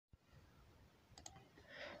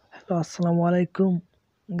Hello, আসসালামু আলাইকুম।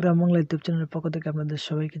 গ্রাম Bangla YouTube চ্যানেলের পক্ষ থেকে আপনাদের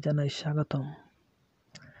সবাইকে জানাই স্বাগতম।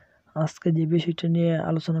 আজকে যে বিষয়টা নিয়ে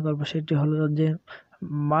আলোচনা করব সেটি হলো যে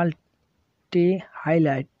মাল্টি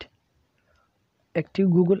হাইলাইট একটি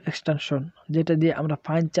গুগল এক্সটেনশন, যেটা দিয়ে আমরা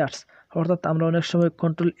ফাইন চার্টস, অর্থাৎ আমরা অনেক সময়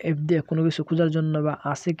কন্ট্রোল এফ দিয়ে কোনো কিছু খোঁজার জন্য বা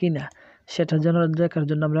আছে কি না সেটা দেখার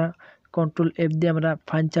জন্য আমরা কন্ট্রোল এফ দিয়ে আমরা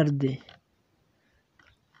ফাইন চার্ট দিই।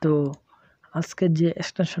 তো আজকে যে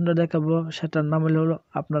এক্সটেনশনটা দেখাবো সেটার নাম হলো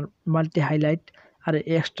আপনার মাল্টি হাইলাইট। আর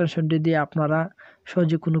এই এক্সটেনশনটি দিয়ে আপনারা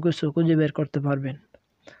সহজে কোনো কিছু খুঁজে বের করতে পারবেন।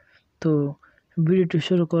 তো ভিডিওটি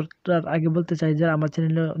শুরু করার আগে বলতে চাই, যারা আমার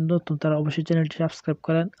চ্যানেলে নতুন তারা অবশ্যই চ্যানেলটি সাবস্ক্রাইব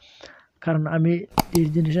করেন, কারণ আমি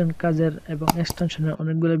ইরিগেশন কাজের এবং এক্সটেনশনের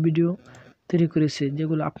অনেকগুলো ভিডিও তৈরি করেছি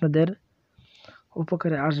যেগুলো আপনাদের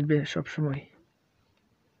উপকারে আসবে সবসময়।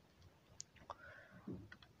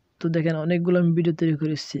 তো দেখেন, অনেকগুলো আমি ভিডিও তৈরি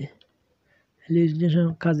করেছি ইরিগেশন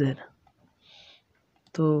কাজের।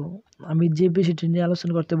 তো আমি যে বিষয়টি নিয়ে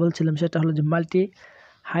আলোচনা করতে বলছিলাম সেটা হলো যে মাল্টি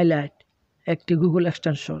হাইলাইট একটি গুগল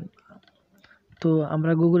এক্সটেনশন। তো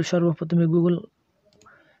আমরা সর্বপ্রথমে গুগল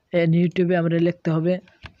ইউটিউবে আমরা লিখতে হবে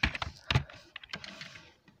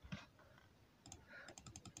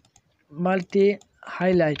multi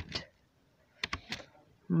highlight,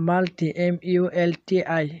 multi MULTI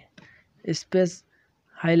space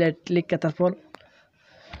highlight লিখে তারপর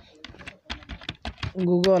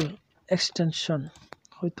গুগল এক্সটেনশন।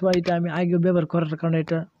 হয়তো এটা আমি আগে ব্যবহার করার কারণে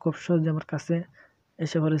এটা খুব সহজে আমার কাছে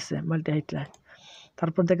এসে পড়েছে মাল্টি হাইলাইট।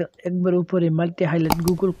 তারপর দেখেন একবার উপরে মাল্টি হাইলাইট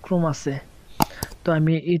গুগল ক্রোম আছে। তো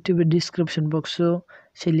আমি ইউটিউবের ডিসক্রিপশন বক্সেও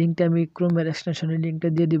সেই লিঙ্কটা, আমি ক্রোমের এক্সটেনশনের লিঙ্কটা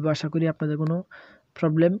দিয়ে দিব। আশা করি আপনাদের কোনো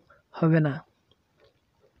প্রবলেম হবে না।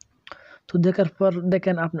 তো দেখার পর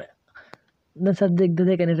দেখেন আপনি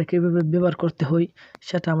দেখেন এটা কীভাবে ব্যবহার করতে হয়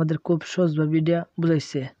সেটা আমাদের খুব সহজভাবে ভিডিও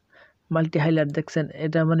বুঝাইছে। মাল্টি হাইলাইট দেখছেন,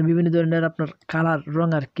 এটা মানে বিভিন্ন ধরনের আপনার কালার রং,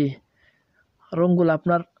 আর কি রঙগুলো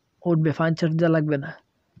আপনার উঠবে, ফাইন চার্ট দেওয়া লাগবে না।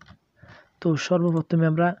 তো সর্বপ্রথমে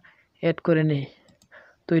আমরা অ্যাড করে নিই।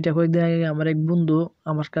 তো এটা কয়েকদিন আগে আমার এক বন্ধু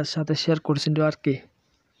আমার সাথে শেয়ার করছিল আর কি।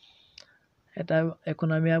 এটা এখন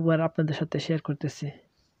আমি একবার আপনাদের সাথে শেয়ার করতেছি।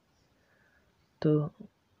 তো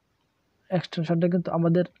এক্সটেনশনটা কিন্তু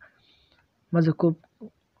আমাদের মাঝে খুব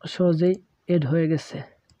সহজেই এড হয়ে গেছে।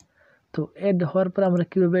 তো এড হওয়ার পর আমরা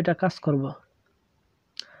কীভাবে এটা কাজ করব,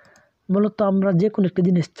 মূলত আমরা যে কোনো একটা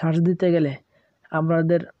জিনিস সার্চ দিতে গেলে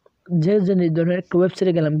আমাদের যে জিনিস, ধরনের একটা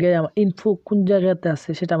ওয়েবসাইটে গেলাম, গিয়ে ইনফো কোন জায়গাতে আছে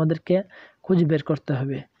সেটা আমাদেরকে খুঁজে বের করতে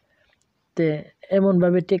হবে। তো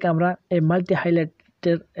এমনভাবে ঠিক আমরা এই মাল্টি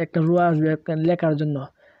হাইলাইটের একটা রো আসবে লেখার জন্য।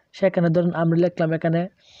 সেখানে ধরুন আমরা লিখলাম, এখানে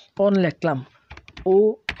অন লিখলাম,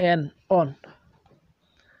 ON অন।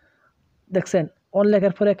 দেখছেন, অন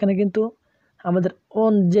লেখার পরে এখানে কিন্তু আমাদের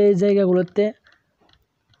অন যে জায়গাগুলোতে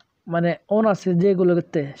মানে অন আছে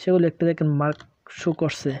যেগুলোতে, সেগুলো একটা দেখেন মার্ক শো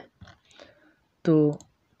করছে। তো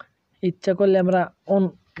ইচ্ছা করলে আমরা অন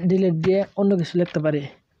ডিলিট দিয়ে অন্য কিছু লিখতে পারি।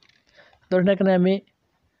 ধরুন এখানে আমি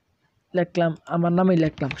লিখলাম, আমার নামই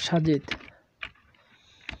লিখলাম সাজিদ।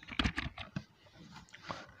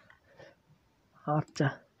 আচ্ছা,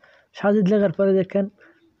 সাজিদ লেখার পরে দেখেন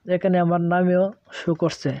এখানে আমার নামেও শো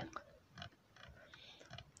করছে,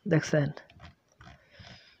 দেখছেন।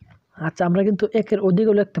 আচ্ছা, আমরা কিন্তু একের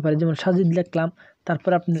অধিকও লিখতে পারি, যেমন সাজিদ লিখলাম,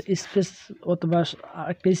 তারপর আপনার স্পেস অথবা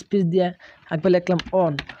একটা স্পেস দিয়ে একবার লিখলাম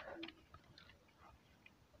অন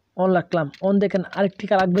লিখলাম, অন দেখেন আরেকটি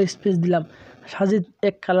কালার একবার স্পেস দিলাম, সাজিদ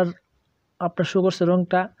এক কালার আপনার শো করছে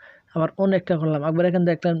রঙটা, আবার অন একটা করলাম, একবার এখান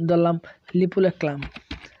থেকে ধরলাম লিপু লিখলাম,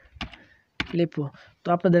 লিপু। তো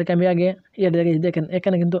আপনাদেরকে আমি আগে দেখেন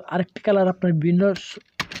এখানে কিন্তু আরেকটি কালার আপনার ভিন্ন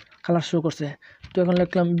কালার শো করছে। তো এখন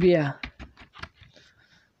লিখলাম বিয়া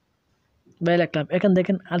লিখলাম, এখানে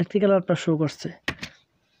দেখেন আরেকটি কালার আপনার শো করছে।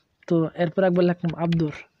 তো এরপর একবার লিখলাম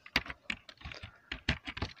আব্দুর।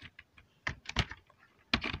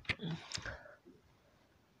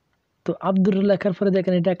 তো আব্দুর লেখার পরে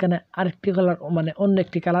দেখেন এটা এখানে আরেকটি কালার, মানে অন্য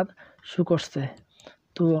একটি কালার শো করছে।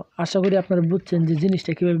 তো আশা করি আপনারা বুঝছেন যে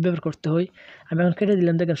জিনিসটা কীভাবে ব্যবহার করতে হয়। আমি এখন কেটে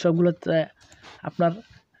দিলাম, দেখেন সবগুলো আপনার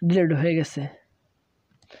ডিলিট হয়ে গেছে।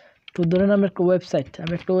 তো ধরেন আমি একটা ওয়েবসাইট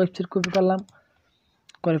কপি করলাম,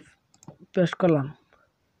 করে পেস্ট করলাম।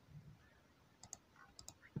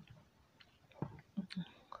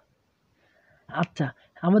 আচ্ছা,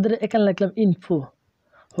 আমাদের এখানে লিখলাম ইনফো,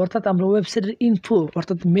 অর্থাৎ আমরা ওয়েবসাইটের ইনফো,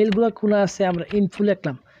 অর্থাৎ মেলগুলো খোলা আছে, আমরা ইনফো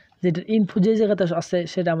লিখলাম, যেটা ইনফো যে জায়গাতে আছে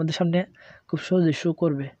সেটা আমাদের সামনে খুব সহজে শো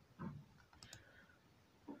করবে।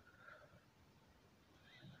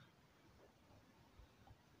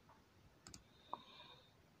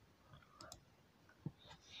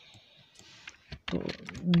 তো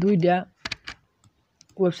দুইটা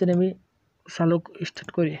ওয়েবসাইট আমি চালু স্টার্ট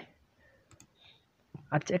করি।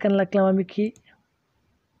 আচ্ছা এখানে লিখলাম আমি কি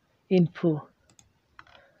ইনফো।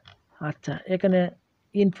 আচ্ছা এখানে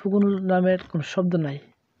ইনফো কোনো নামের কোনো শব্দ নাই।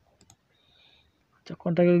 আচ্ছা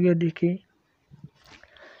কন্টাক্টে গিয়ে দেখি,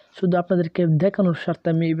 শুধু আপনাদেরকে দেখানোর স্বার্থে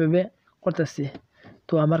আমি এইভাবে করতেছি।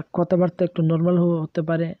 তো আমার কথাবার্তা একটু নর্মাল হতে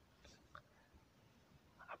পারে,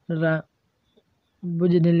 আপনারা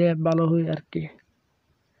বুঝে নিলে ভালো হয় আর কি।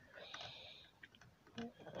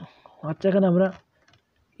 আচ্ছা এখানে আমরা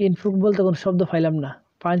ইনফো বলতে কোনো শব্দ পাইলাম না,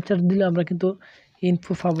 পাঞ্চার দিলে আমরা কিন্তু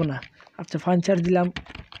ইনফো পাবো না। আচ্ছা পাঞ্চার দিলাম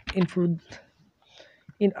ইনফো,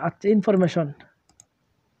 আচ্ছা ইনফরমেশন,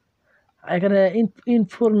 এখানে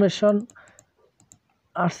ইনফরমেশন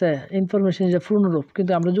আছে, ইনফরমেশন যে পূর্ণরূপ,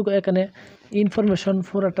 কিন্তু আমরা যদি এখানে ইনফরমেশন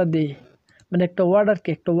পুরাটা দিই, মানে একটা ওয়ার্ড আর কি,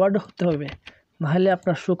 একটা ওয়ার্ড হতে হবে, নাহলে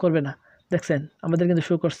আপনার শো করবে না। দেখছেন আমাদের কিন্তু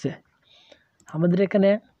শো করছে, আমাদের এখানে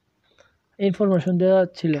ইনফরমেশন দেওয়া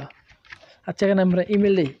ছিল। আচ্ছা এখানে আমরা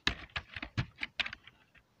ইমেল দিই,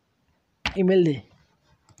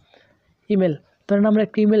 ইমেল ধরেন আমরা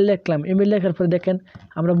একটা ইমেল লিখলাম, ইমেল লেখার পরে দেখেন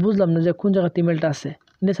আমরা বুঝলাম না যে কোন জায়গাতে ইমেলটা আছে,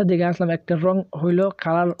 নিচের দিকে আসলাম, একটা রং হইলো,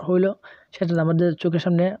 কালার হইলো, সেটা আমাদের চোখের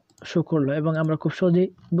সামনে শো করলো এবং আমরা খুব সহজেই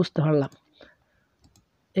বুঝতে পারলাম।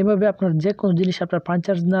 এভাবে আপনার যে কোনো জিনিস আপনার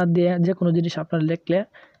পাঞ্চার না দিয়ে যে কোনো জিনিস আপনার লিখলে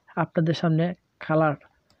আপনাদের সামনে কালার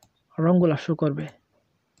রঙগুলো শো করবে।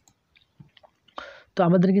 তো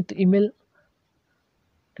আমাদের কিন্তু ইমেল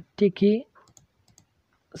ঠিকই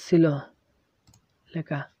ছিল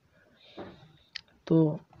লেখা, তো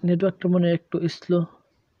নেটওয়ার্কটা মনে একটু স্লো।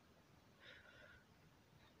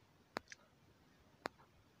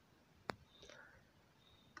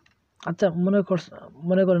 আচ্ছা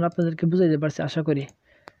মনে করেন আপনাদেরকে বুঝাইতে পারছি আশা করি,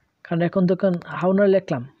 কারণ এখন তখন হাওনার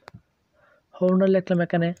লিখলাম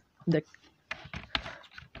এখানে দেখ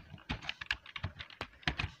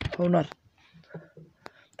হাওনার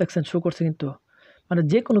দেখছেন শো করছে, কিন্তু মানে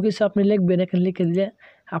যে কোনো কিছু আপনি লিখবেন এখানে লিখে দিলে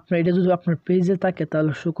আপনার এটা যদি আপনার পেজে থাকে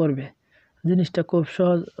তাহলে শো করবে। জিনিসটা খুব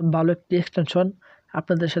সহজ, ভালো একটি এক্সটেনশন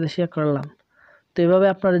আপনাদের সাথে শেয়ার করলাম। তো এভাবে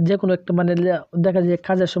আপনার যে কোনো একটা মানে দেখা যায়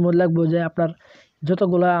কাজের সময় লাগবে যে আপনার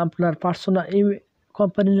যতগুলো আপনার পার্সোনাল এই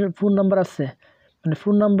কোম্পানির ফোন নাম্বার আছে, মানে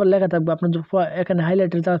ফোন নাম্বার লেখা থাকবে, আপনার এখানে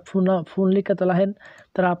হাইলাইটের তার ফোন লিখে তোলাহেন,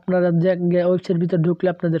 তারা আপনারা যে ওয়েবসাইটের ভিতরে ঢুকলে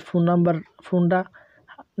আপনাদের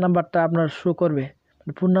নাম্বারটা আপনার শো করবে,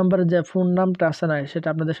 মানে ফোন নাম্বারের যে ফোন নামটা আছে না সেটা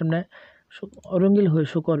আপনাদের সামনে রঙিন হয়ে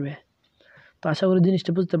শো করবে। তো আশা করি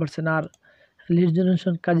জিনিসটা বুঝতে পারছেন। আর লিড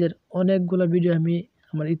জেনারেশন কাজের অনেকগুলো ভিডিও আমি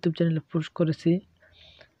আমার ইউটিউব চ্যানেলে পোস্ট করেছি,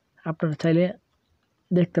 আপনারা চাইলে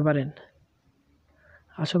দেখতে পারেন।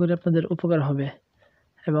 আশা করি আপনাদের উপকার হবে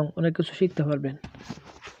এবং অনেক কিছু শিখতে পারবেন।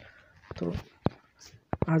 তো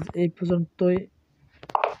আজ এই পর্যন্তই।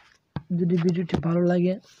 যদি ভিডিওটি ভালো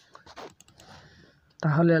লাগে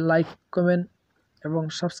তাহলে লাইক, কমেন্ট এবং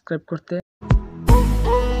সাবস্ক্রাইব করতে